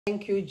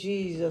Thank you,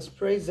 Jesus.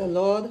 Praise the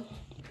Lord.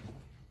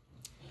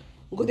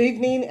 Good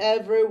evening,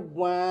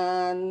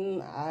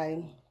 everyone.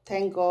 I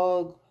thank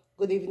God.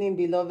 Good evening,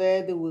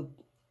 beloved.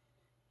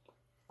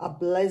 I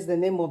bless the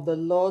name of the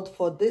Lord,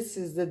 for this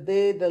is the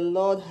day the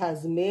Lord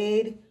has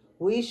made.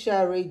 We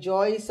shall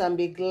rejoice and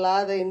be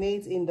glad in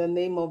it in the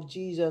name of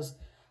Jesus.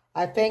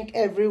 I thank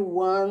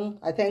everyone.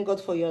 I thank God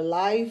for your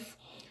life.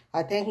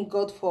 I thank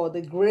God for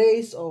the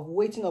grace of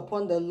waiting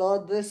upon the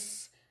Lord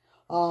this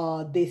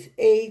day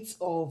 8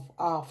 of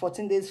our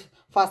 14 days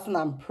fasting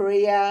and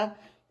prayer.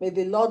 May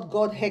the Lord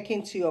God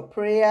hearken to your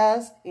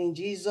prayers in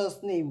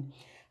Jesus' name.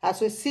 As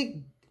we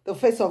seek the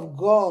face of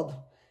God,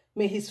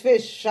 may his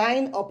face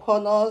shine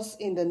upon us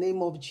in the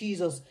name of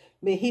Jesus.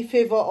 May he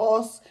favor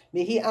us.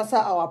 May he answer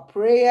our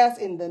prayers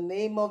in the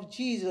name of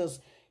Jesus.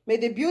 May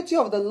the beauty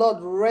of the Lord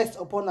rest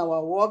upon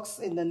our works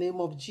in the name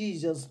of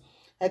Jesus.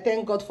 I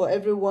thank God for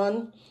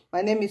everyone.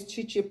 My name is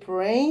Chichi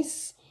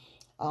Prince.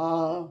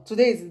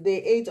 Today is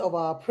day 8 of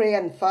our prayer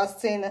and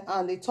fasting,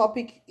 and the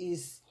topic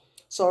is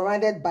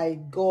surrounded by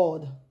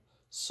God.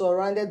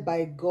 Surrounded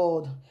by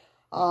God.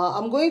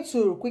 I'm going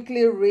to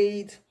quickly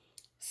read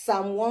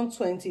Psalm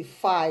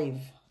 125.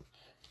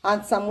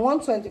 And Psalm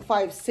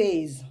 125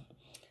 says,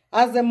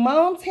 "As the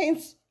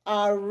mountains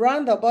are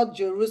round about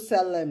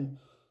Jerusalem,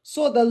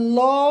 so the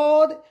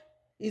Lord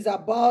is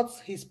about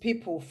his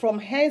people from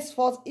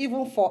henceforth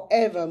even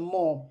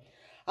forevermore.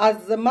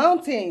 As the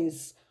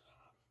mountains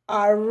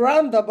are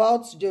round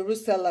about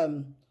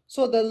Jerusalem,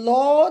 so the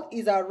Lord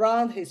is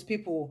around his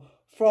people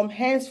from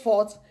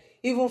henceforth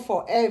even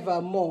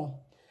forevermore."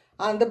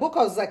 And the book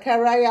of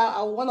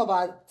Zechariah, one of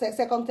our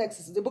second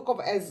texts, the book of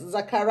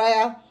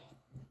Zechariah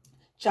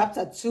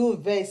chapter 2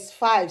 verse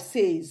 5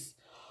 says,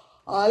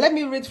 let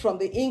me read from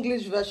the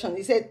English version.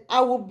 He said,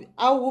 I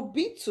will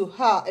be to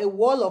her a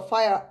wall of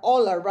fire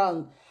all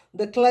around,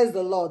 declares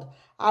the Lord.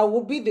 I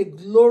will be the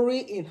glory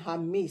in her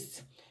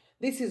midst.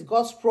 This is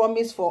God's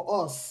promise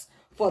for us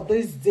for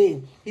this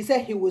day. He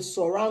said he will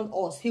surround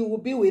us. He will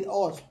be with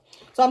us.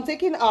 So I'm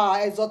taking our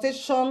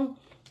exhortation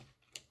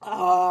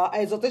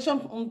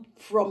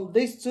from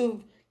these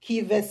two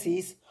key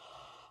verses.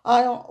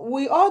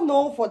 We all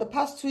know for the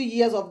past 2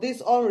 years of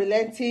this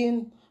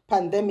unrelenting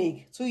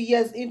pandemic, 2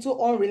 years into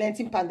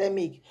unrelenting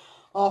pandemic,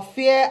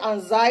 fear,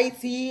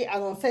 anxiety,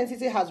 and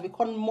uncertainty has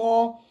become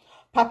more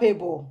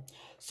palpable.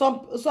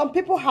 Some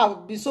people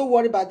have been so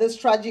worried about this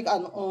tragic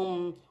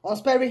and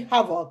unsparing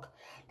havoc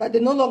that they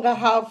no longer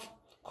have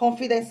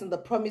confidence in the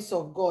promise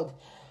of God.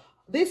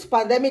 This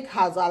pandemic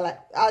has,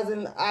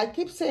 I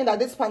keep saying that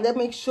this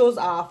pandemic shows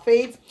our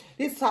faith.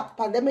 This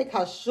pandemic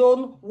has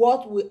shown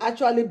what we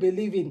actually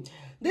believe in.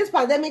 This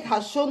pandemic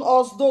has shown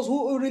us those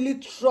who really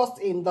trust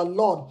in the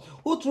Lord,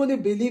 who truly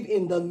believe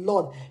in the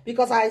Lord.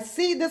 Because I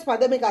see this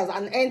pandemic as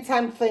an end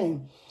time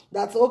thing.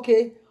 That's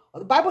okay.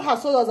 The Bible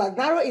has told us that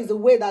narrow is the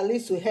way that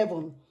leads to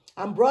heaven,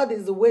 and broad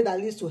is the way that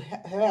leads to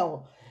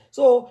hell.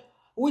 So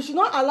we should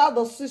not allow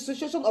the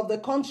situation of the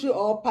country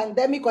or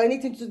pandemic or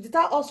anything to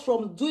deter us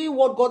from doing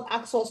what God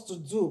asks us to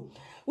do.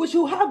 We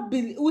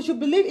should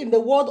believe in the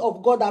word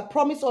of God that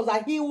promised us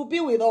that he will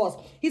be with us.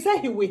 He said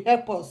he will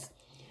help us.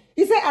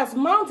 He said, as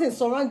mountains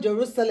surround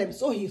Jerusalem,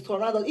 so he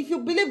surrounds us. If you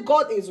believe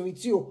God is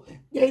with you,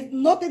 there is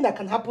nothing that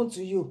can happen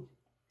to you.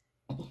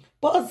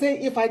 Paul said,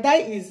 if I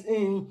die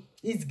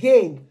is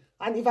gain,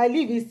 and if I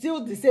live, it's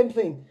still the same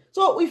thing.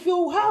 So if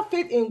you have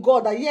faith in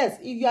God, that yes,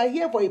 if you are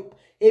here for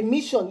a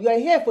mission, you are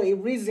here for a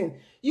reason,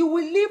 you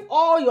will live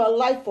all your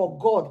life for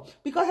God,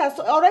 because he has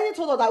already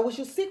told us that we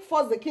should seek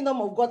first the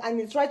kingdom of God and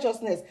its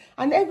righteousness,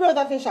 and every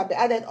other thing shall be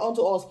added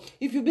unto us.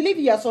 If you believe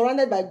you are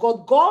surrounded by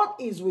God, God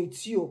is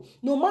with you.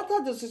 No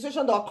matter the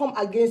situation that will come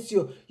against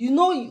you, you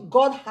know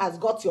God has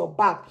got your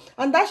back.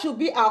 And that should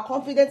be our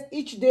confidence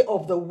each day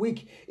of the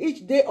week,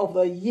 each day of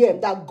the year,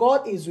 that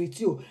God is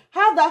with you.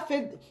 Have that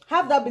faith,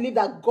 have that belief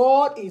that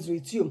God is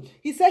with you.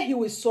 He said he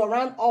will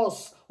surround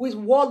us with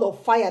wall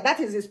of fire. That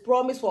is his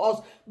promise for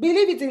us.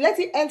 Believe it and let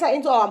it enter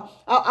into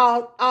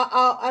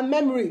our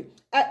memory,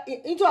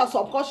 into our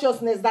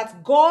subconsciousness,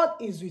 that God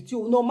is with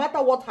you. No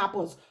matter what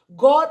happens,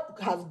 God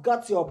has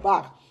got your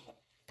back.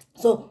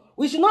 So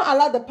we should not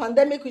allow the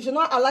pandemic, we should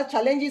not allow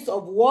challenges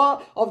of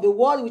the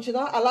world, we should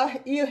not allow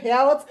ill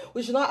health,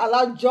 we should not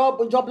allow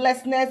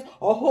joblessness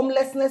or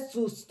homelessness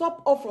to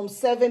stop us from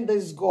serving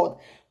this God,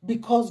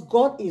 because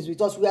God is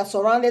with us. We are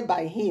surrounded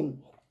by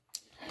him.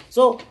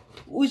 So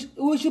we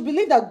should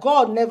believe that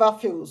God never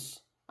fails,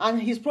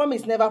 and his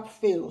promise never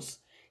fails.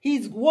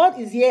 His word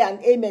is yea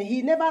and amen.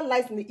 He never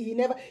lies.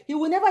 He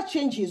will never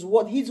change his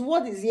word. His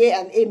word is yea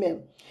and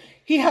amen.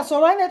 He has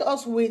surrounded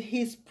us with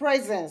his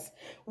presence,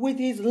 with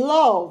his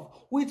love,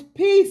 with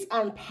peace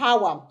and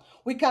power.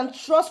 We can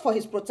trust for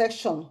his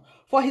protection,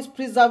 for his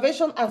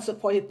preservation, and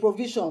for his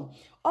provision.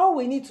 All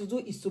we need to do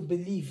is to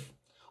believe.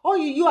 All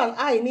you and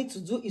I need to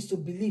do is to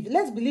believe.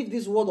 Let's believe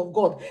this word of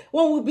God.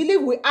 When we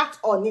believe, we act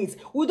on it.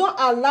 We don't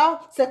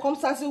allow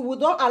circumstances, we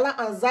don't allow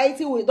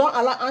anxiety, we don't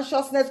allow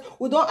anxiousness,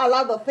 we don't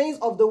allow the things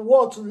of the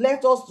world to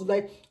let us to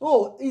like,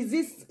 oh, is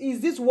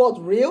this word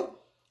real?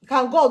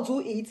 Can God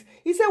do it?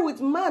 He said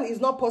with man is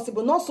not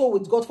possible, not so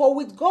with God. For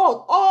with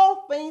God,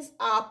 all things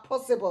are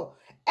possible.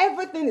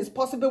 Everything is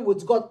possible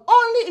with God,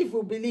 only if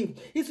you believe.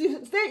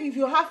 If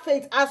you have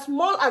faith as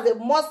small as a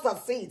mustard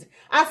seed,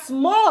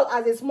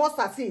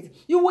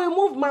 you will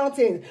move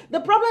mountains. The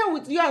problem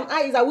with you and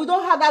I is that we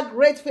don't have that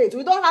great faith.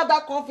 We don't have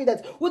that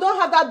confidence. We don't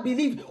have that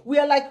belief. We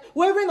are like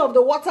wavering of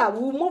the water.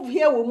 We move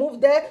here, we move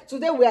there.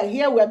 Today we are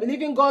here, we are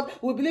believing God.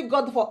 We believe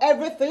God for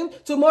everything.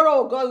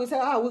 Tomorrow, God, we say,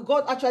 will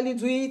God actually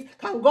do it?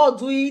 Can God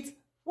do it?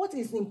 What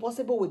is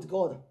impossible with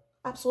God?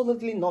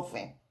 Absolutely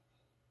nothing.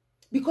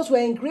 Because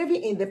we're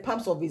engraving in the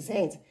palms of his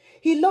hands.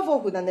 He loves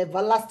us with an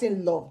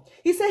everlasting love.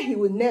 He said he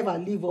will never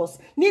leave us,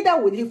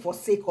 neither will he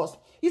forsake us.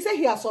 He said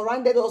he has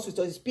surrounded us with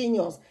his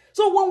pinions.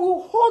 So when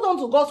we hold on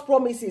to God's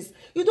promises,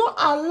 you don't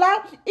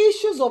allow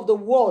issues of the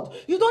world,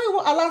 you don't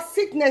even allow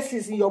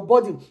sicknesses in your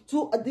body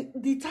to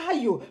deter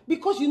you,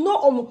 because you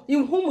know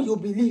in whom you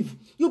believe.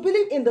 You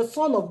believe in the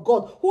Son of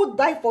God who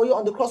died for you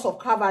on the cross of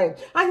Calvary.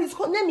 And his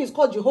name is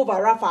called Jehovah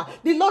Rapha,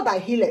 the Lord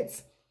that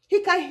healeth. He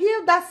can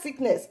heal that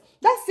sickness.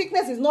 That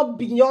sickness is not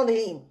beyond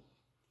him.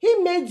 He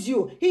made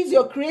you. He's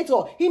your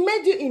creator. He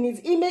made you in his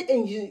image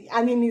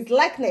and in his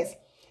likeness.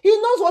 He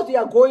knows what you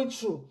are going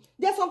through.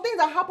 There are some things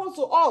that happen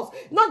to us,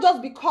 not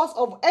just because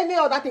of any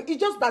other thing. It's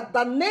just that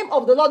the name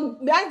of the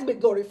Lord might be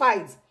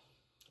glorified.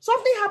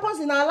 Something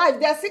happens in our life.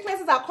 There are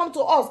sicknesses that come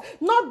to us,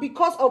 not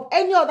because of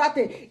any other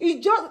thing.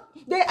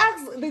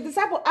 The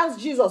disciple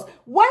asked Jesus,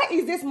 why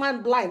is this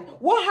man blind?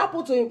 What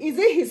happened to him? Is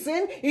it his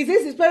sin? Is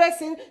this his parents'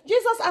 sin?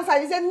 Jesus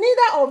answered, he said,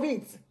 neither of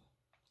it.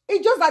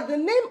 It's just that the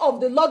name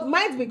of the Lord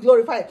might be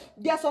glorified.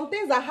 There are some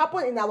things that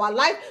happen in our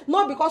life,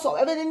 not because of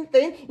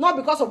anything, not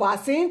because of our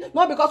sin,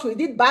 not because we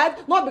did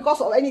bad, not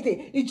because of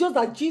anything. It's just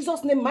that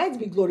Jesus' name might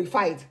be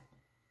glorified.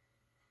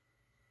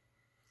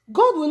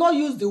 God will not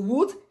use the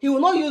wood. He will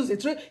not use the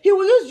tree. He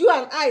will use you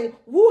and I,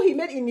 who he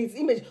made in his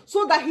image,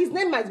 so that his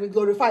name might be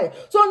glorified.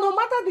 So no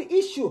matter the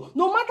issue,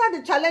 no matter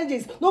the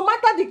challenges, no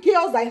matter the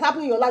chaos that is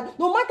happening in your life,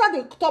 no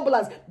matter the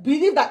turbulence,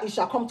 believe that it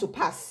shall come to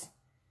pass.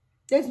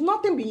 There's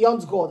nothing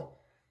beyond God.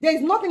 There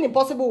is nothing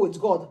impossible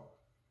with God.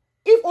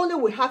 If only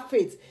we have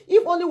faith,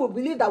 if only we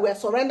believe that we are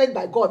surrounded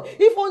by God,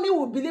 if only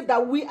we believe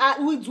that we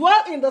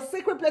dwell in the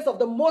secret place of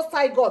the Most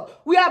High God,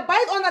 we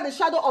abide under the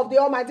shadow of the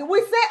Almighty.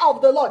 We say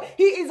of the Lord,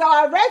 he is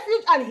our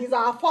refuge and he is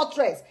our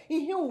fortress.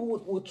 In him we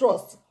will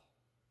trust.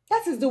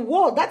 That is the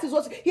word. That is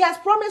what he has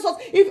promised us.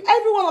 If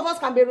every one of us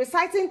can be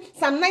reciting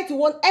Psalm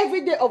 91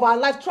 every day of our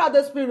life throughout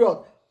this period,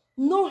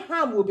 no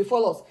harm will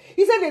befall us.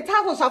 He said,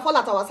 1,000 shall fall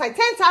at our side,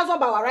 10,000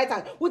 by our right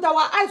hand. With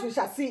our eyes we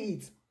shall see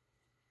it.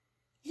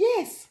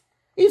 Yes.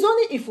 It's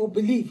only if we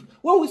believe.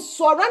 When we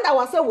surround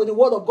ourselves with the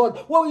word of God,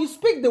 when you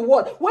speak the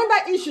word, when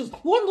that issues,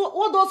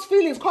 when those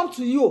feelings come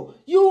to you,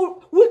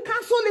 we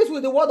cancel it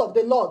with the word of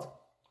the Lord.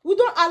 We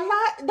don't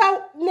allow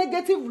that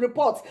negative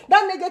report,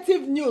 that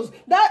negative news,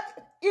 that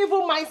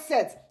evil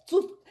mindset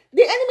to.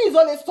 The enemy is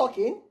always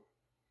talking.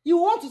 He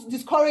wants to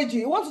discourage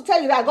you. He wants to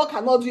tell you that God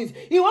cannot do it.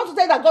 He wants to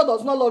tell you that God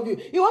does not love you.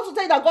 He wants to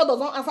tell you that God does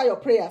not answer your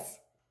prayers.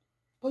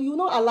 But you will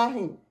not allow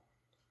him.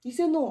 You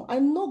say, no, I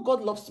know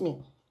God loves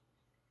me.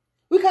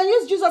 We can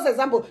use Jesus'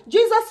 example.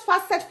 Jesus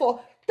fasted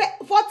for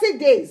 40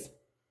 days.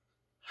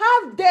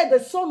 How dare the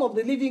Son of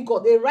the living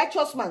God, a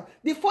righteous man,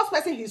 the first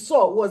person he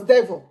saw was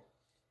devil.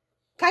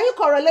 Can you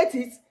correlate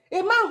it?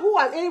 A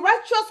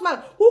righteous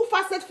man who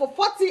fasted for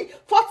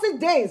 40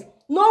 days.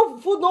 No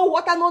food, no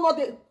water, no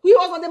nothing. He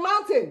was on the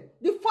mountain.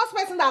 The first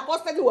person that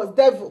accosted him was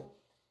devil.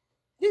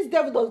 This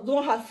devil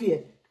don't have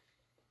fear.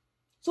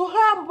 So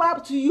how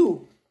about to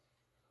you?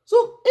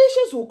 So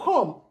issues will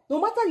come. No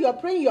matter you are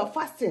praying, you are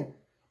fasting.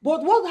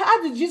 But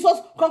how did Jesus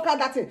conquer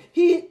that thing?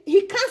 He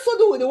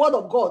cancelled it with the word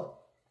of God.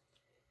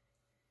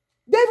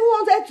 David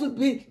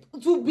wanted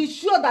to be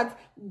sure that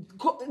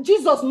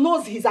Jesus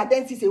knows his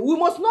identity. We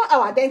must know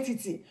our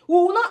identity. We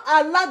will not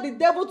allow the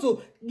devil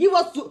to give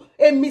us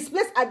a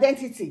misplaced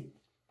identity.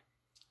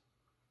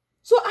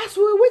 So as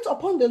we wait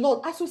upon the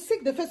Lord, as we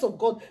seek the face of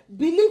God,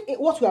 believe in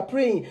what we are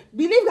praying.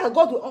 Believe that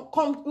God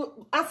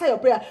will answer your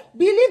prayer.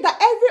 Believe that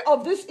every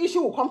of this issue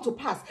will come to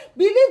pass.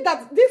 Believe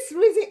that this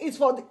reason is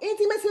for the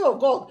intimacy of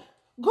God.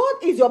 God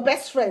is your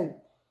best friend.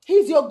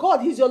 He's your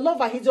God. He's your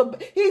lover. He is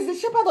the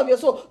shepherd of your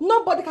soul.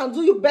 Nobody can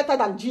do you better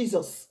than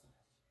Jesus.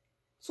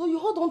 So you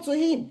hold on to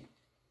him.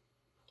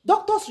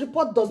 Doctor's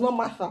report does not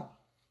matter.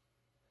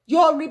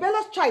 Your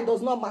rebellious child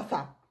does not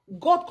matter.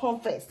 God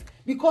confessed,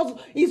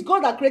 because it's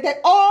God that created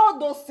all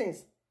those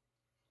things.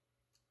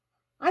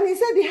 And he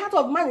said the heart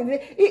of man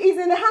is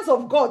in the hands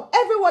of God.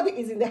 Everybody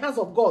is in the hands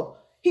of God.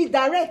 He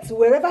directs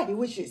wherever he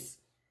wishes.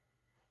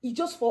 It's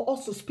just for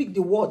us to speak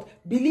the word,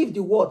 believe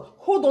the word,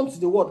 hold on to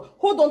the word,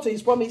 hold on to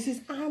his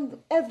promises, and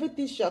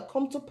everything shall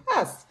come to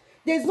pass.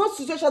 There's no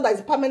situation that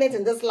is permanent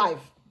in this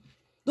life.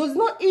 There's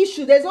no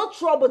issue, there's no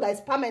trouble that is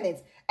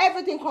permanent.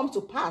 Everything comes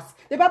to pass.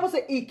 The Bible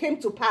says it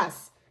came to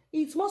pass.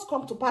 It must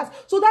come to pass.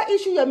 So that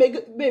issue you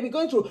may be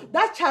going through,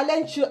 that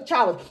challenge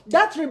child,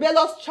 that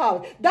rebellious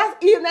child, that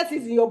illness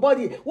is in your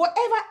body,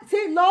 whatever,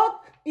 say, Lord,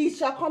 it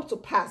shall come to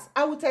pass.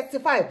 I will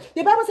testify.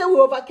 The Bible says we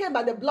overcame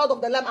by the blood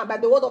of the Lamb and by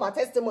the word of our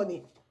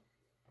testimony.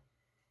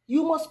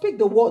 You must speak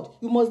the word.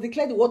 You must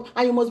declare the word.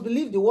 And you must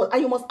believe the word.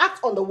 And you must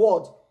act on the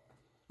word.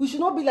 We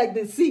should not be like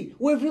the sea,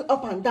 wavering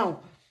up and down.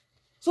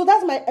 So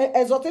that's my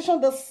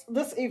exhortation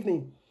this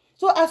evening.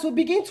 So as we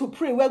begin to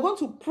pray, we're going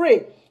to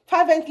pray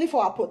fervently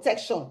for our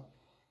protection.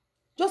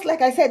 Just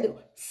like I said,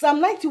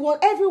 Psalm 91,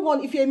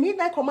 everyone, if you're a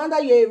Midnight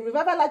Commander, you're a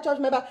Revival Life Church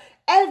member,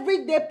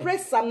 every day pray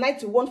Psalm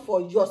 91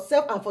 for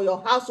yourself and for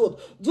your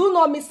household. Do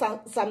not miss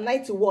Psalm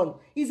 91.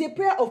 It's a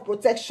prayer of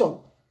protection.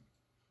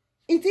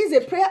 It is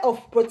a prayer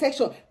of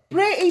protection.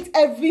 Pray it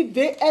every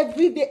day,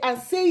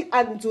 and say it,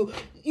 and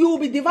you will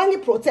be divinely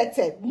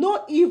protected.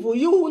 No evil.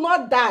 You will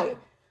not die.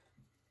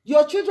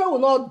 Your children will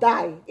not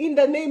die. In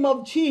the name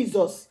of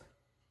Jesus.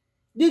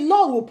 The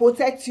Lord will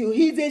protect you.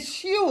 He's a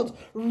shield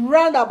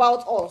round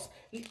about us.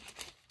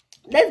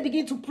 Let's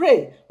begin to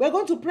pray. We're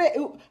going to pray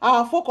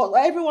our focus.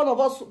 Every one of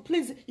us,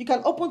 please, you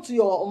can open to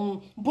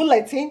your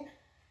bulletin.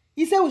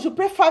 He said we should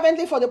pray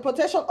fervently for the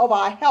protection of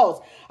our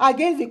health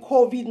against the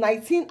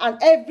COVID-19 and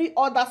every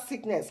other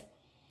sickness.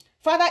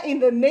 Father, in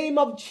the name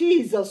of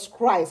Jesus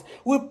Christ,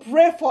 we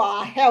pray for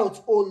our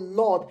health, oh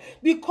Lord,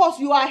 because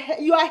you are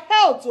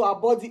health to our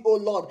body, oh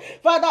Lord.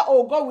 Father,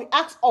 oh God, we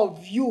ask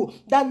of you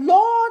that,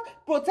 Lord,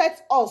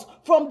 protect us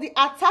from the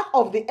attack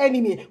of the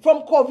enemy,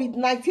 from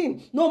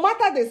COVID-19. No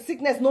matter the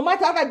sickness, no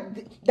matter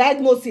the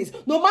diagnosis,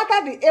 no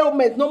matter the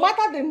ailment, no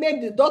matter the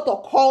name the doctor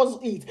calls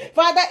it.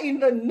 Father, in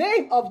the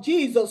name of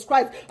Jesus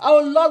Christ,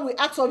 our Lord, we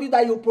ask of you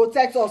that you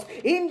protect us.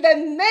 In the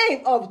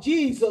name of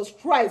Jesus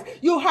Christ,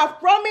 you have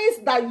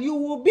promised that you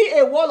will be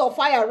a wall of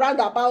fire round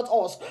about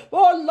us.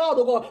 Oh Lord,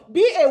 oh God,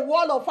 be a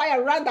wall of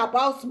fire round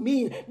about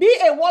me. Be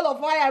a wall of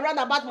fire round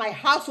about my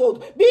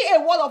household. Be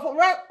a wall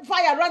of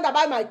fire round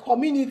about my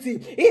community.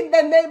 In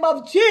the name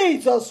of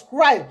Jesus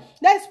Christ,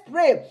 let's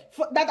pray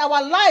that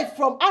our life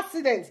from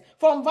accidents,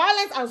 from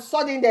violence and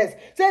sudden death.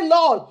 Say,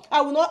 Lord,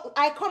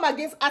 I come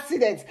against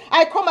accidents.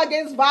 I come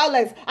against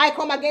violence. I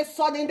come against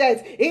sudden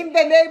death. In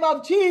the name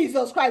of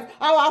Jesus Christ,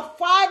 our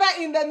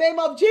Father, in the name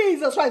of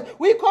Jesus Christ,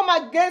 we come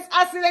against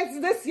accidents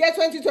this year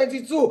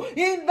 2022.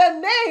 In the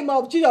name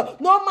of Jesus,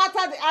 no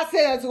matter the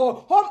accidents,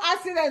 home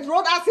accidents,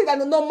 road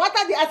accidents, no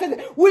matter the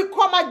accident, we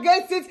come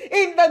against it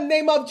in the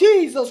name of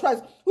Jesus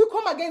Christ. We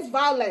come against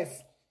violence.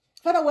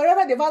 Father,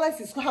 wherever the violence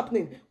is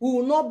happening, we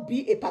will not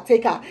be a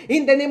partaker.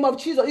 In the name of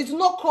Jesus, it will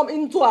not come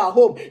into our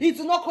home. It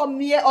will not come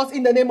near us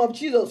in the name of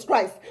Jesus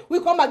Christ. We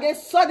come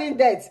against sudden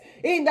death.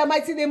 In the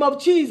mighty name of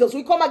Jesus,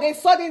 we come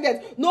against sudden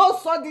death. No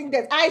sudden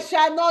death. I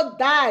shall not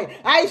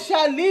die. I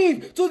shall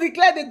live to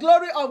declare the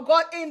glory of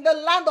God in the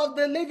land of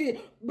the living.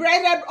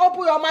 Brethren,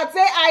 open your mouth. Say,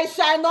 I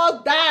shall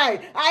not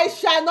die. I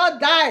shall not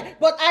die,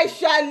 but I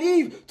shall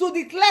live to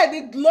declare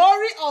the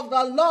glory of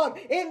the Lord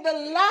in the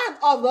land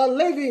of the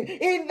living.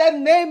 In the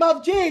name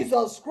of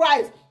Jesus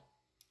Christ.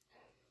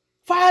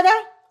 Father,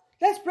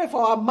 let's pray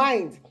for our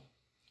mind.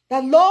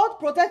 The Lord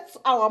protects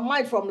our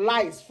mind from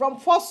lies, from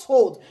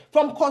falsehood,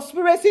 from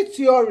conspiracy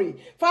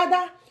theory.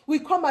 Father, we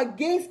come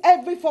against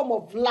every form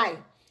of lie.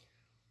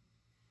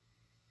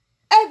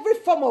 Every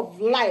form of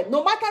lie,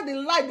 no matter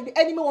the lie that the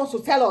enemy wants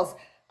to tell us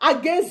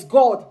against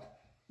God.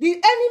 The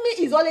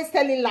enemy is always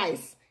telling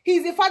lies. He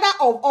is the father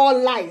of all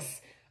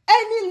lies.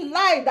 Any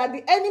lie that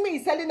the enemy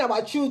is telling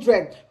our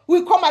children,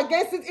 we come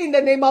against it in the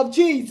name of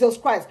Jesus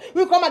Christ.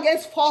 We come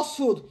against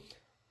falsehood.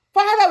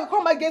 Father, we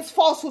come against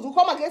falsehood. We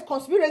come against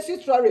conspiracy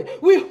theory.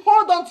 We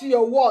hold on to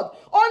your word.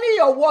 Only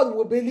your word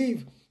will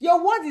believe. Your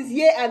word is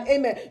yea and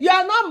amen. You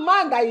are not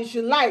man that you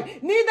should lie.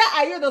 Neither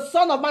are you the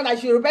son of man that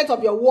should repent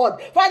of your word.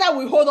 Father,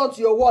 we hold on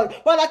to your word.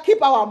 Father,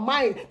 keep our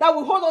mind that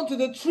we hold on to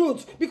the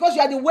truth, because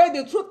you are the way,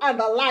 the truth, and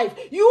the life.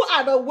 You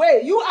are the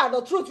way. You are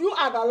the truth. You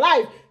are the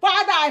life.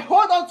 Father, I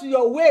hold on to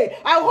your way.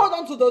 I hold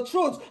on to the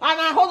truth. And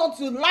I hold on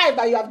to life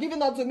that you have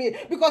given unto me,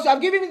 because you have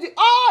given me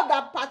all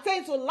that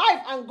pertains to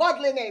life and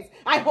godliness.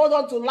 I hold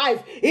on to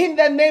life in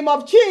the name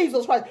of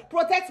Jesus Christ.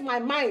 Protect my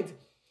mind,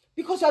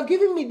 because you have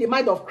given me the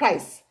mind of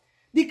Christ.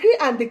 Decree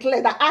and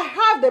declare that I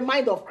have the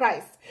mind of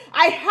Christ.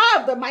 I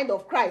have the mind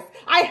of Christ.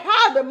 I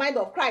have the mind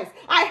of Christ.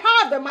 I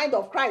have the mind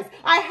of Christ.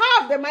 I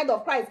have the mind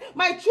of Christ.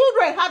 My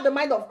children have the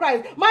mind of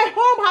Christ. My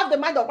home have the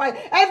mind of Christ.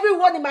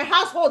 Everyone in my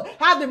household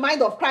have the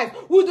mind of Christ.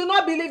 We do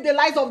not believe the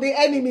lies of the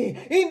enemy.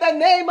 In the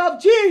name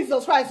of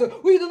Jesus Christ.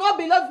 We do not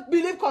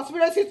believe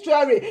conspiracy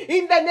theory.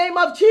 In the name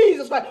of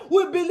Jesus Christ.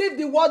 We believe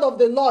the word of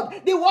the Lord.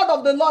 The word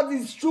of the Lord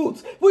is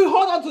truth. We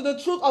hold on to the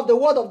truth of the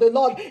word of the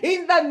Lord.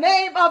 In the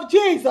name of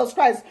Jesus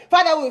Christ.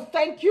 Father, we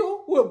thank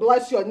you. We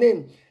bless your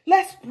name.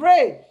 Let's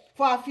pray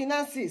for our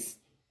finances.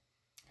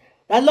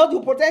 That Lord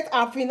will protect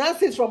our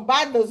finances from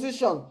bad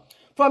decision,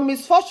 from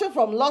misfortune,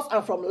 from loss,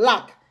 and from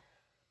lack.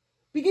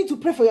 Begin to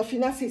pray for your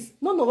finances.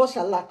 None of us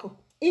shall lack.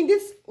 In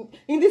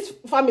this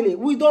family,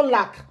 we don't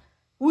lack.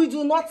 We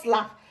do not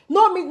lack.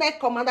 No midnight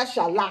commander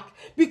shall lack,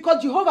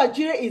 because Jehovah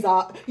Jireh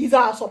is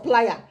our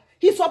supplier.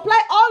 He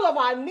supplies all of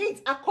our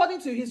needs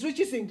according to his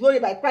riches in glory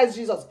by Christ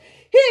Jesus.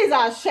 He is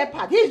our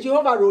shepherd. He is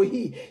Jehovah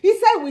Rohi. He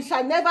said we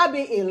shall never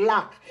be in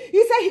lack.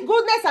 He said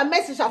goodness and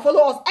mercy shall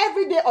follow us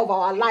every day of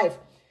our life.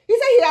 He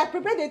said he has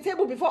prepared a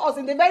table before us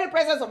in the very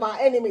presence of our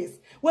enemies.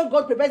 When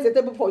God prepares a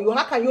table for you,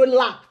 how can you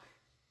lack?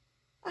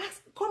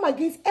 Come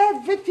against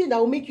everything that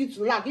will make you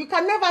to lack. You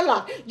can never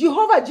lack.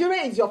 Jehovah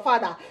Jireh is your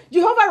father.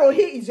 Jehovah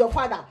Rohi is your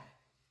father.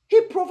 He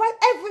provides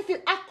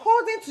everything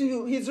according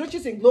to his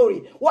riches in glory.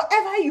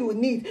 Whatever you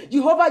need,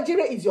 Jehovah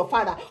Jireh is your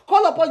father.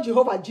 Call upon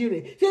Jehovah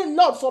Jireh. Say,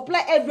 Lord,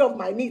 supply every of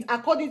my needs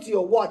according to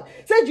your word.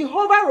 Say,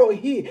 Jehovah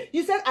Rohi,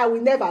 you said, I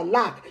will never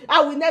lack.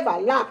 I will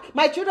never lack.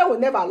 My children will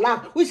never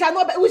lack. We shall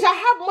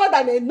have more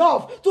than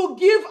enough to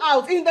give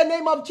out in the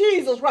name of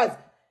Jesus Christ.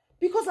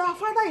 Because our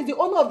Father is the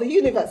owner of the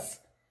universe.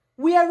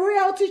 We are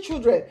royalty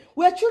children.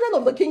 We are children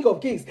of the King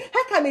of Kings.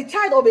 How can a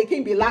child of a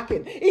king be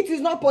lacking? It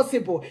is not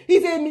possible.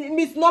 It's a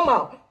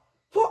misnomer.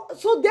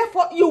 So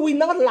therefore, you will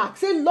not lack.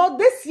 Say, Lord,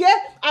 this year,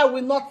 I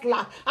will not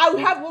lack. I will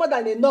have more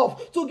than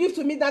enough to give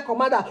to Midnight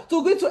Commander,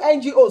 to give to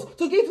NGOs,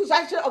 to give to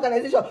social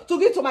organizations, to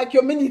give to my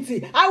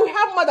community. I will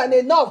have more than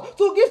enough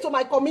to give to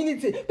my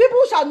community.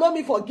 People shall know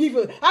me for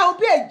giving. I will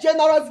be a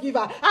generous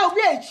giver. I will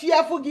be a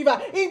cheerful giver.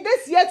 In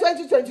this year,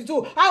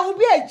 2022, I will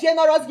be a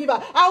generous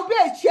giver. I will be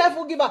a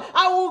cheerful giver.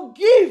 I will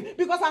give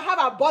because I have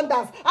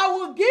abundance. I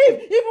will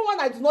give even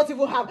when I do not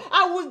even have.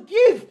 I will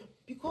give.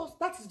 Because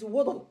that is the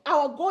word of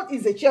our God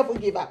is a cheerful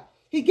giver.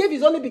 He gave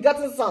his only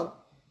begotten son.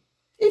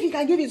 If he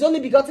can give his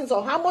only begotten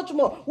son, how much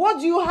more? What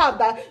do you have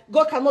that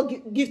God cannot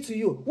give to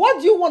you?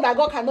 What do you want that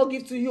God cannot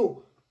give to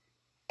you?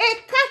 A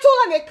cattle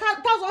and a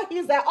thousand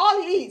hills, they're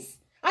all his.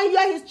 And you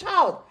are his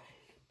child.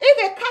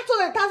 If a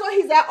cattle and a thousand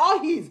hills, they're all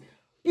his.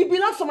 It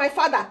belongs to my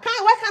father.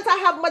 Why can't I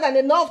have more than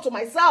enough to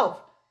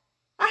myself?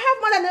 I have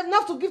more than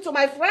enough to give to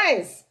my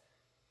friends.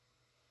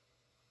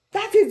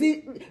 That is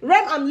the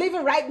realm I'm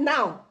living right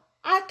now.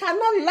 I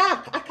cannot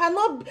lack. I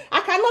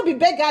cannot be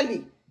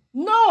beggarly.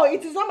 No,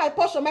 it is not my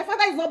portion. My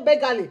father is not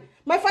beggarly.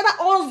 My father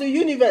owns the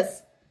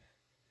universe.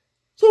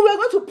 So we're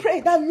going to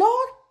pray that,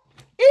 Lord,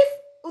 if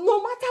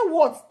no matter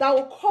what that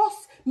will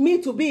cause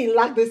me to be in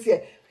lack this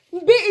year,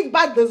 be it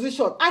bad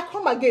decision, I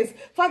come against.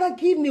 Father,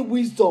 give me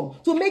wisdom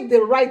to make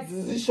the right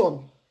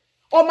decision.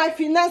 On my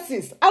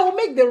finances, I will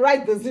make the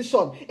right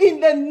decision.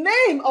 In the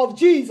name of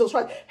Jesus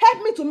Christ,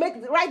 help me to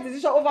make the right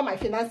decision over my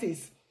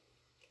finances.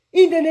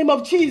 In the name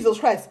of Jesus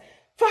Christ.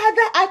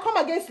 Father, I come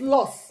against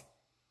loss.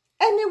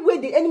 Any way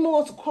the enemy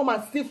wants to come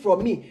and steal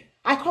from me,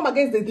 I come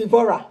against the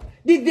devourer.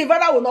 The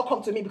devourer will not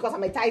come to me because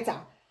I'm a tither.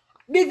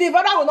 The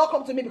devourer will not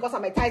come to me because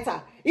I'm a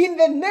tither. In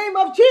the name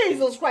of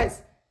Jesus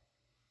Christ.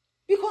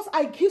 Because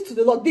I give to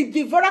the Lord, the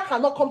devourer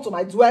cannot come to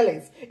my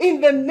dwellings. In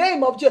the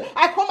name of Jesus,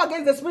 I come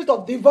against the spirit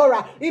of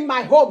devourer in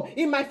my home,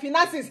 in my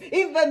finances,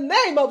 in the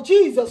name of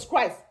Jesus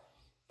Christ.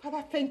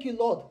 Father, thank you,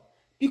 Lord.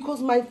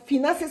 Because my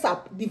finances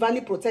are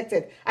divinely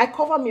protected. I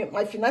cover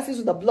my finances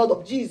with the blood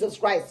of Jesus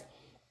Christ.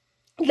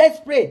 Let's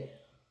pray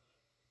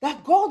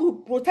that God will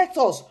protect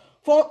us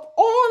from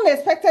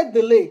unexpected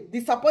delay,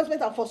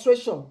 disappointment, and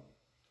frustration.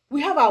 We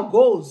have our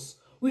goals.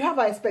 We have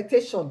our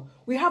expectation.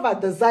 We have our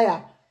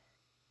desire.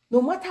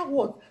 No matter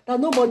what, there's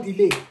no more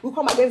delay. We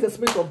come against the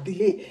spirit of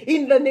delay.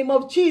 In the name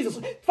of Jesus.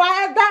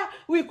 Father,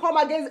 we come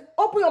against,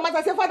 open your mouth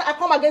and say, Father, I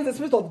come against the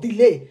spirit of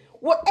delay.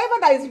 Whatever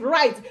that is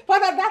right,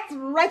 Father, that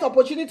right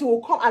opportunity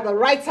will come at the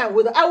right time.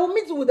 I will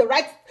meet with the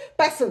right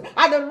person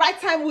at the right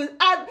time.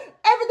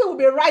 Everything will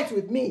be right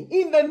with me.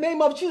 In the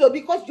name of Jesus,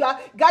 because you are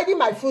guiding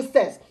my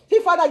footsteps. See,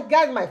 Father,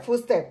 guide my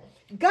footsteps.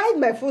 Guide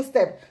my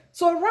footsteps.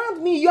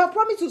 Surround me. You have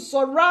promised to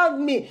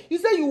surround me. You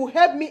say you will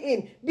help me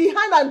in,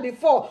 behind and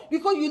before,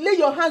 because you lay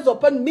your hands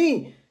upon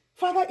me.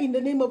 Father, in the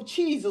name of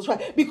Jesus,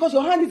 right? Because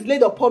your hand is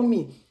laid upon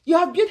me. You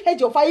have built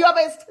hedge of fire. You have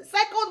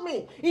encircled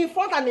me in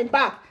front and in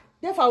back.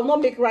 Therefore, I will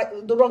not make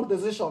the wrong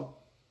decision.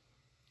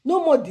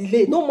 No more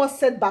delay, no more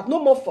setback,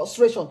 no more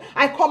frustration.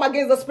 I come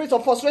against the spirit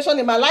of frustration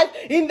in my life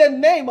in the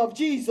name of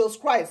Jesus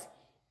Christ.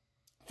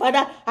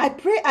 Father, I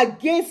pray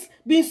against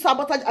being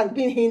sabotaged and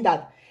being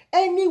hindered.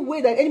 Any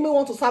way that enemy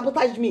wants to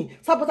sabotage me,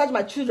 sabotage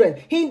my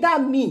children, hinder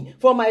me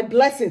from my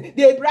blessing,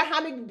 the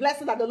Abrahamic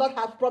blessing that the Lord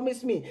has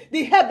promised me,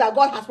 the help that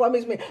God has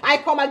promised me, I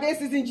come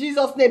against it in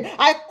Jesus' name.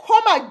 I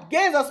come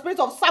against the spirit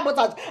of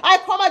sabotage. I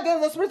come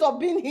against the spirit of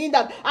being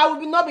hindered. I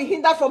will not be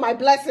hindered from my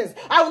blessings.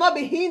 I will not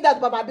be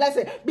hindered by my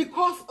blessing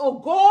because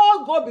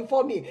God goes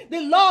before me.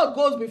 The Lord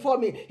goes before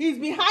me. He's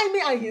behind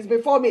me and He's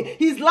before me.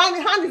 His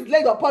hand is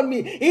laid upon me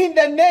in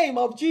the name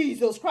of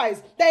Jesus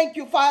Christ. Thank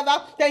you,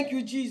 Father. Thank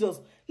you,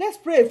 Jesus. Let's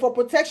pray for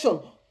protection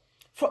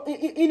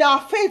in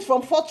our faith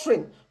from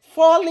faltering,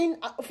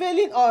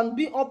 failing on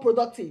being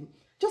unproductive.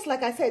 Just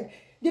like I said,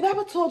 the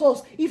Bible told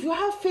us, if you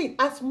have faith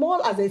as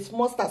small as a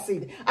mustard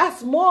seed,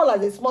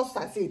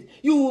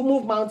 you will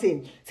move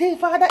mountain. Say,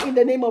 Father, in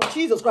the name of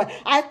Jesus Christ,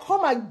 I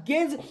come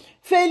against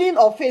failing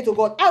of faith, oh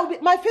God.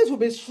 My faith will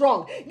be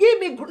strong. Give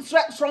me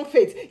strong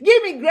faith.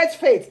 Give me great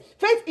faith.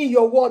 Faith in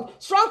your word.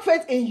 Strong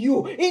faith in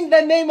you. In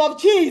the name of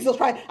Jesus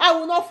Christ. I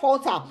will not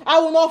falter. I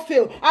will not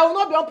fail. I will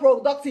not be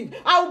unproductive.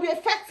 I will be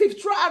effective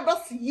throughout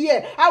this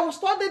year. I will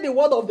study the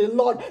word of the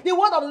Lord. The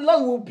word of the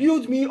Lord will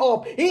build me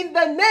up. In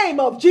the name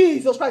of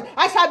Jesus Christ.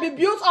 I shall be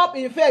built up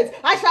in faith.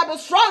 I shall be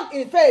strong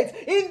in faith.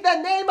 In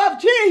the name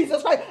of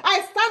Jesus Christ.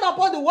 I stand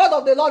upon the word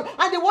of the Lord,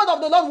 and the word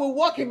of the Lord will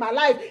work in my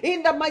life.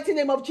 In the mighty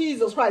name of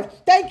Jesus Christ.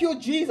 Thank you,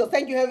 Jesus.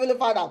 Thank you, Heavenly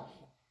Father.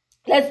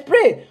 Let's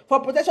pray for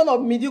protection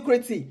of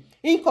mediocrity,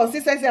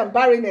 inconsistency, and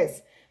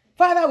barrenness.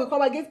 Father, we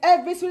come against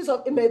every spirit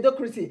of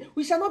mediocrity.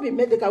 We shall not be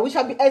mediocre. We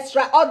shall be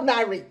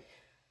extraordinary.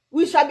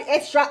 We shall be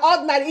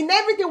extraordinary. In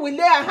everything we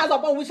lay our hands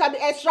upon, we shall be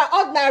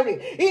extraordinary.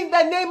 In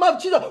the name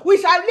of Jesus,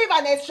 we shall live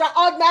an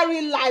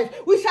extraordinary life.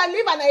 We shall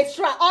live an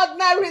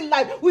extraordinary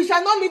life. We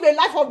shall not live a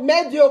life of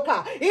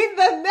mediocre. In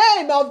the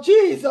name of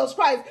Jesus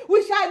Christ,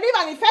 we shall live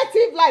an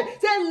effective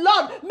life. Say,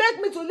 Lord,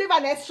 make me to live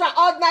an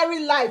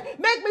extraordinary life.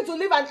 Make me to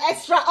live an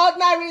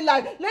extraordinary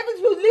life. Let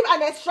me to live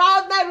an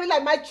extraordinary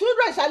life. My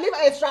children shall live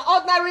an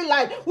extraordinary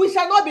life. We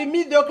shall not be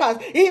mediocre.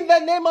 In the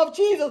name of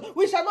Jesus,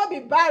 we shall not be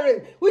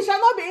barren. We shall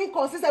not be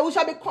inconsistent. We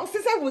shall be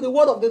consistent with the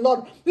word of the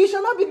Lord. We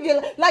shall not be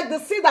like the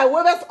seed that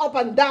wavers up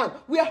and down.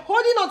 We are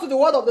holding on to the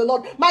word of the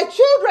Lord. My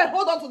children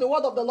hold on to the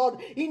word of the Lord.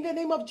 In the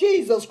name of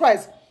Jesus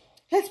Christ.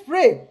 Let's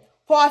pray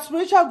for our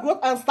spiritual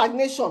growth and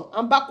stagnation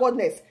and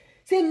backwardness.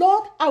 Say,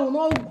 Lord, I will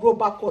not go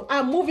backward.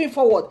 I'm moving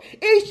forward.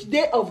 Each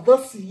day of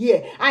this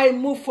year, I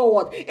move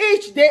forward.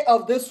 Each day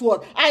of this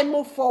world, I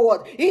move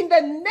forward. In the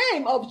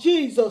name of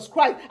Jesus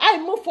Christ, I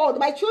move forward.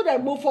 My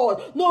children move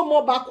forward. No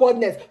more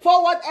backwardness.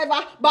 Forward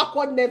ever,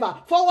 backward never.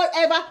 Forward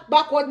ever,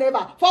 backward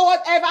never. Forward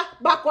ever,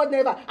 backward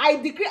never. I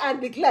decree and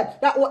declare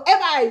that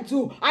whatever I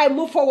do, I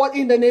move forward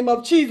in the name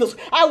of Jesus.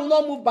 I will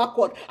not move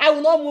backward. I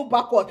will not move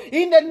backward.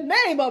 In the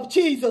name of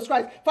Jesus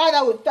Christ.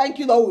 Father, we thank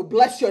you, Lord. We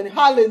bless you.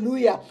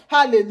 Hallelujah.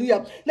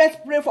 Hallelujah. Let's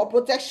pray for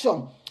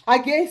protection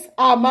against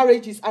our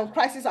marriages and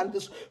crisis and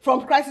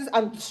from crisis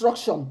and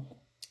destruction.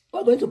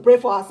 We're going to pray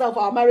for ourselves,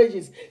 for our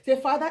marriages. Say,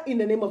 Father, in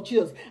the name of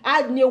Jesus,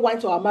 add new wine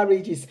to our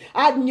marriages.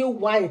 Add new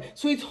wine,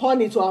 sweet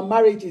honey to our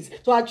marriages,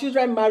 to our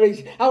children's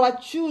marriage. Our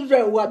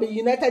children will be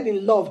united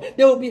in love.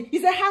 They will be, he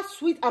said, how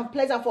sweet and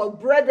pleasant for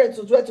brethren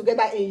to dwell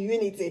together in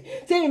unity.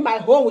 Say, in my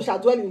home we shall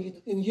dwell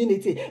in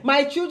unity.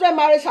 My children's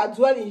marriage shall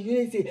dwell in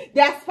unity.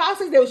 Their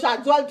spouses, they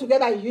shall dwell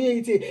together in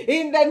unity.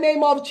 In the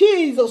name of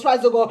Jesus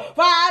Christ, oh God.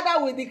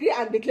 Father, we decree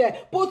and declare,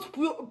 put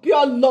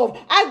pure love,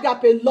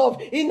 agape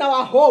love in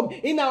our home,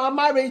 in our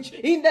marriage.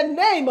 In the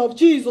name of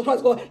Jesus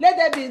Christ, God, let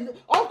there be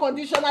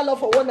unconditional love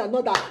for one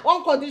another,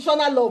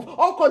 unconditional love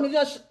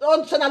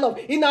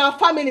in our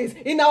families,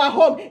 in our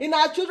home, in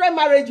our children's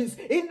marriages.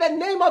 In the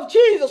name of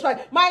Jesus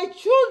Christ, my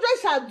children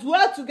shall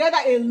dwell together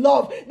in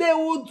love. They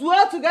will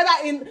dwell together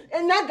in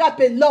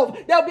agape love.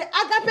 There will be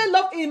agape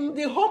love in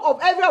the home of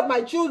every of my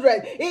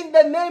children. In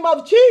the name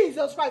of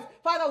Jesus Christ,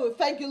 Father, we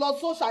thank you, Lord.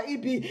 So shall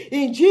it be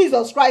in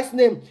Jesus Christ's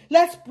name.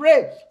 Let's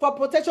pray for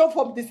protection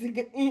from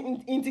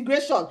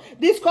disintegration,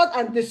 discord,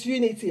 and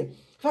disunity.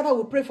 Father,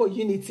 we pray for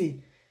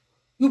unity.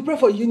 We pray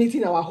for unity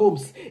in our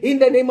homes. In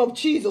the name of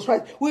Jesus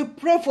Christ, we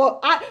pray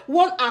for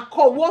one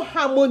accord, one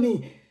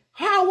harmony.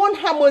 One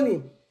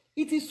harmony.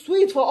 It is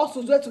sweet for us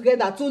to dwell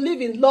together, to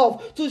live in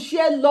love, to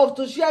share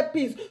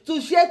peace, to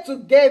share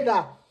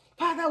together.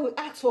 Father, we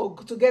ask for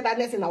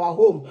togetherness in our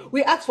home.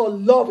 We ask for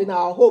love in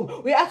our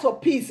home. We ask for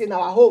peace in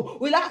our home.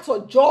 We ask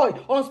for joy,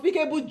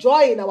 unspeakable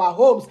joy in our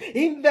homes.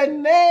 In the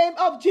name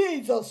of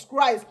Jesus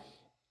Christ.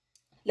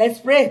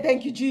 Let's pray.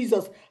 Thank you,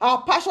 Jesus.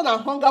 Our passion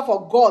and hunger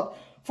for God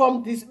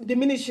from this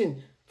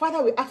diminishing.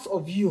 Father, we ask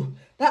of you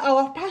that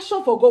our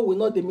passion for God will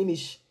not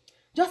diminish.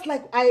 Just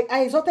like I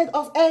exhorted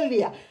us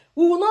earlier,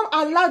 we will not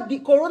allow the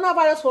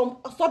coronavirus from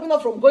stopping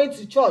us from going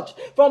to church,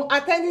 from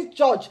attending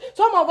church.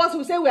 Some of us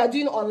will say we are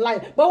doing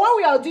online. But when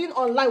we are doing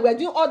online, we are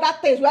doing other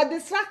things. We are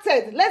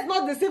distracted. Let's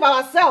not deceive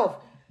ourselves.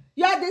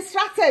 You are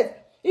distracted.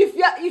 If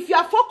you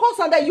are focused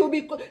on that, you'll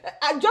be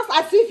just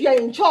as if you're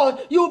in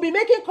church. You will be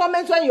making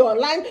comments when you're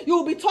online. You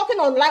will be talking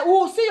online. We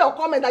will see your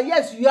comment that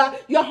yes, you are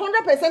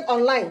 100%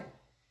 online.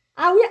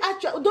 Are we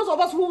actually, those of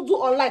us who do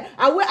online,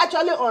 are we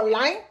actually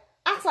online?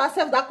 Ask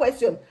ourselves that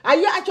question. Are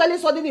you actually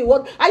studying the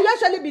word? Are you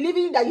actually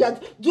believing that you are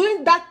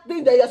doing that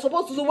thing that you're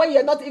supposed to do when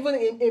you're not even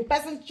in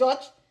person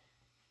church?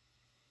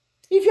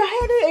 If you're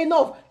healthy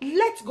enough,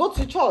 let's go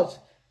to church.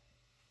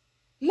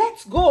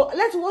 Let's go.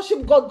 Let's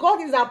worship God.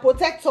 God is our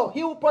protector.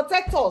 He will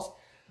protect us.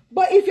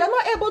 But if you're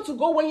not able to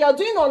go when you're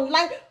doing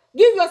online,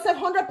 give yourself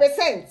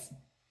 100%.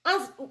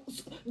 And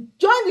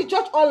join the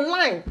church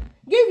online.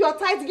 Give your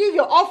tithe, give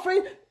your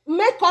offering,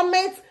 make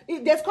comments.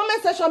 If there's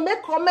comment section,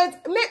 make comments.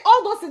 Make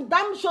all those things.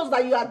 Damn shows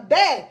that you are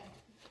there.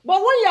 But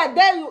when you are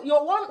there,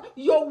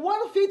 your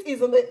one feet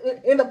is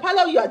in the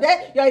parlor. You are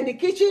there. You are in the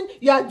kitchen.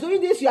 You are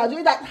doing this. You are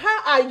doing that.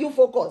 How are you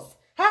focused?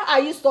 How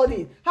are you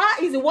studying?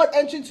 How is the word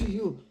entering to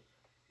you?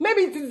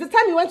 Maybe it is the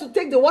time you went to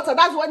take the water.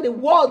 That's when the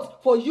word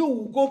for you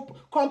will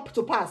come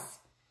to pass.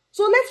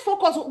 So let's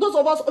focus on those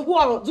of us who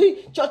are doing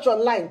church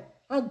online.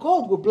 And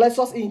God will bless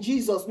us in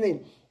Jesus'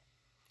 name.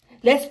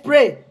 Let's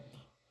pray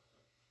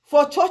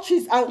for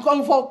churches and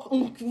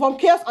from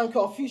chaos and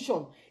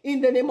confusion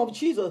in the name of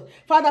Jesus.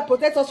 Father,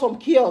 protect us from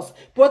chaos.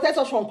 Protect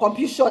us from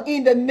confusion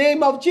in the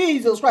name of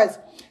Jesus Christ.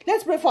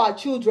 Let's pray for our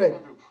children.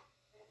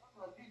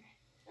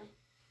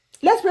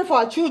 Let's pray for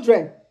our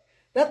children.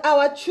 That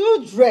our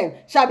children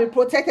shall be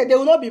protected. They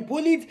will not be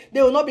bullied. They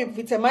will not be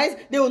victimized.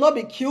 They will not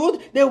be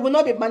killed. They will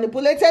not be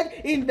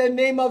manipulated in the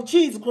name of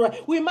Jesus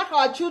Christ. We mark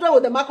our children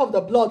with the mark of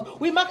the blood.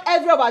 We mark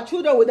every of our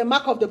children with the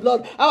mark of the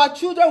blood. Our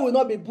children will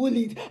not be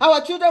bullied.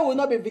 Our children will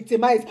not be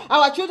victimized.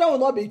 Our children will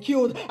not be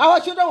killed. Our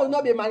children will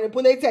not be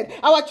manipulated.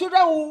 Our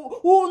children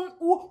will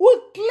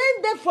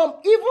cleanse them from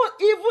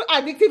evil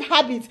addictive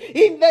habits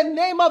in the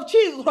name of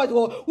Jesus Christ.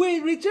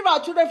 We retrieve our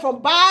children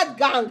from bad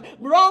gang,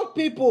 wrong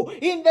people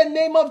in the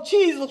name of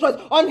Jesus Christ,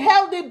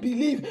 unhealthy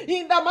belief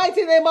in the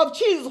mighty name of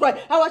Jesus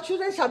Christ. Our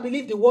children shall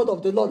believe the word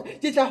of the Lord.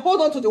 They shall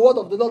hold on to the word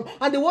of the Lord,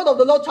 and the word of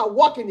the Lord shall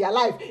walk in their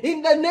life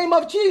in the name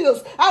of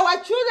Jesus. Our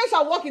children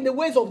shall walk in the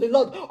ways of the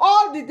Lord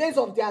all the days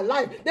of their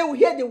life. They will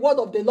hear the word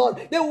of the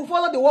Lord. They will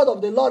follow the word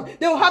of the Lord.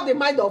 They will have the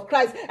mind of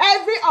Christ.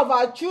 Every of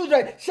our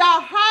children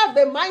shall have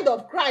the mind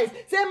of Christ.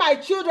 Say, my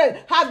children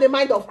have the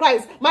mind of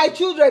Christ. My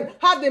children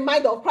have the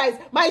mind of Christ.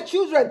 My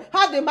children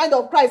have the mind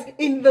of Christ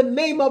in the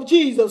name of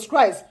Jesus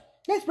Christ.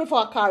 Let's pray for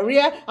our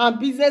career and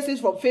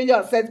businesses from failure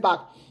and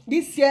setback.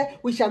 This year,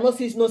 we shall not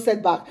see no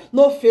setback,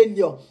 no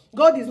failure.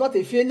 God is not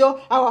a failure.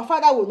 Our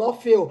Father will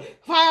not fail.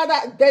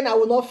 Father, then I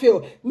will not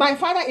fail. My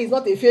Father is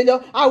not a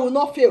failure. I will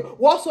not fail.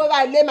 Whatsoever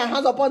I lay my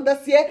hands upon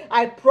this year,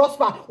 I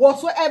prosper.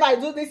 Whatsoever I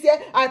do this year,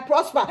 I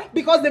prosper.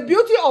 Because the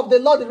beauty of the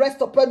Lord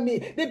rests upon me.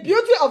 The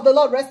beauty of the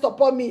Lord rests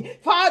upon me.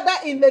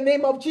 Father, in the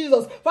name of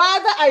Jesus.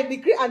 Father, I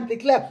decree and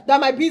declare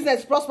that my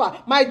business prosper,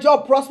 my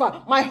job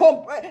prosper, my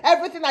home,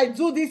 everything I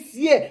do this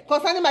year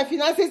concerning my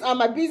finances and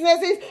my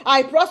businesses,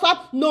 I prosper.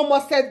 No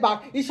more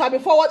setback. It shall be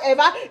forward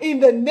ever in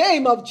the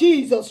name of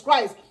Jesus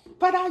Christ.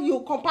 Father,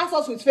 you compass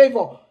us with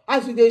favor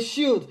as with a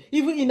shield,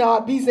 even in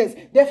our business.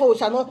 Therefore,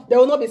 there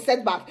will not be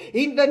setback.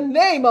 In the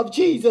name of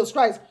Jesus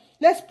Christ.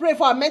 Let's pray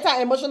for our mental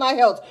and emotional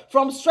health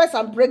from stress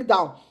and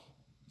breakdown.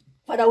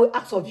 Father, we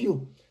ask of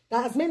you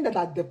that has men that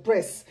are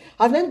depressed,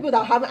 as many people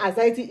that have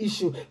anxiety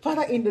issue,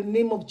 Father, in the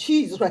name of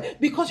Jesus Christ,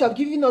 because you have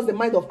given us the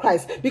mind of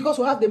Christ, because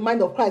we have the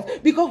mind of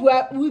Christ,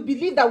 because we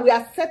believe that we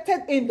are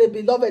accepted in the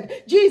beloved.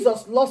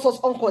 Jesus loves us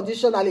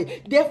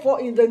unconditionally.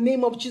 Therefore, in the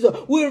name of Jesus,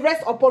 we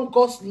rest upon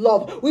God's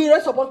love. We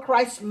rest upon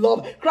Christ's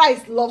love.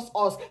 Christ loves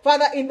us.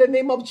 Father, in the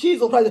name of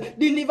Jesus Christ,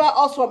 deliver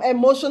us from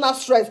emotional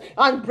stress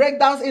and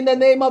breakdowns in the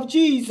name of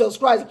Jesus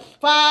Christ.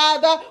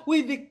 Father,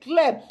 we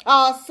declare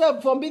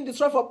ourselves from being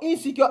destroyed from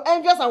insecure,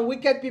 envious, and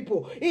wicked people.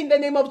 In the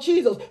name of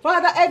Jesus.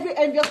 Father, every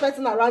envious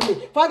person around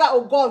me, Father,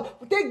 oh God,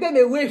 take them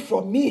away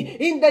from me.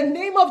 In the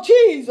name of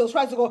Jesus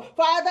Christ, oh God.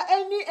 Father,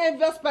 any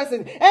envious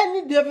person,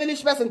 any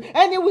devilish person,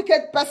 any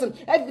wicked person,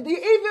 the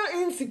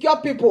evil, insecure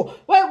people.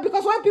 Well,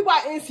 because when people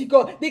are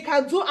insecure, they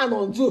can do and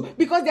undo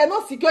because they are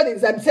not secure in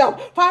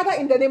themselves. Father,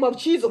 in the name of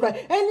Jesus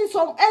Christ,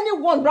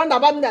 anyone round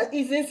about me that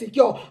is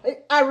insecure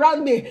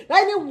around me,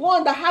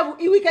 anyone that have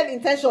wicked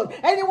intention,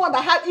 anyone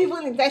that have evil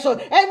intention,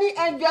 any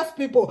envious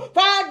people,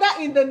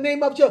 Father, in the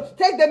name of Jesus,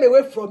 take them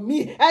away from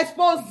me.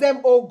 Expose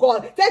them, oh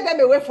God. Take them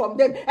away from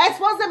them.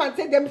 Expose them and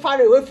take them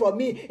far away from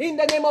me. In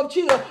the name of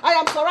Jesus, I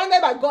am surrounded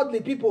by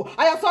godly people.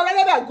 I am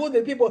surrounded by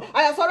godly people.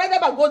 I am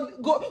surrounded by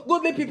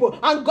godly people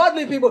and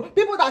godly people.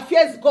 People that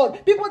fears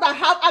God. People that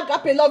have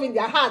agape love in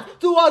their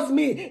heart towards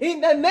me. In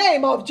the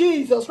name of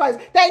Jesus Christ.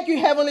 Thank you,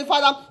 Heavenly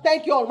Father.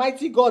 Thank you,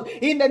 Almighty God.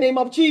 In the name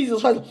of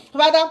Jesus Christ.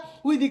 Father,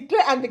 we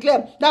declare and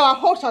declare that our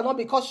hope shall not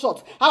be cut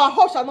short. Our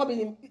hope shall not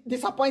be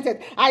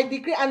disappointed. I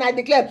decree and I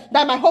declare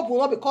that my hope will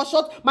not be cut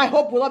short. My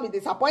hope will not be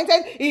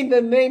disappointed in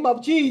the name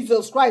of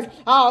Jesus Christ.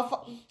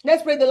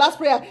 Let's pray the last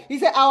prayer. He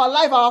said, our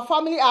life, our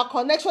family, our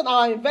connection,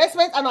 our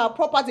investment, and our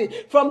property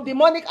from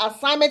demonic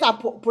assignment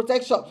and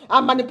protection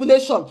and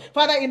manipulation.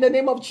 Father, in the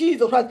name of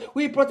Jesus Christ,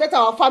 we protect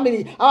our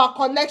family, our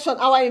connection,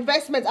 our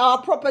investment,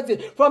 our property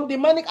from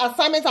demonic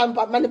assignments and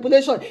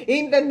manipulation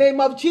in the name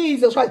of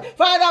Jesus Christ.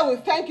 Father, we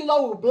thank you,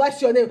 Lord. We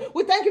bless your name.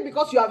 We thank you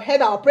because you have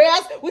heard our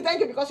prayers. We thank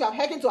you because you have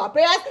hearkened to our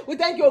prayers. We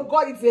thank you, oh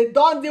God, it's a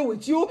done deal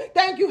with you.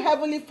 Thank you,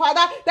 Heavenly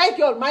Father. Thank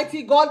you,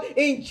 Almighty God.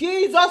 In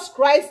Jesus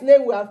Christ's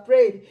name we have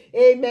prayed.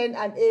 Amen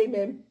and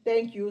amen.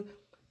 Thank you.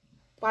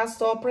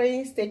 Pastor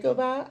Prince, take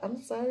over.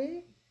 I'm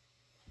sorry.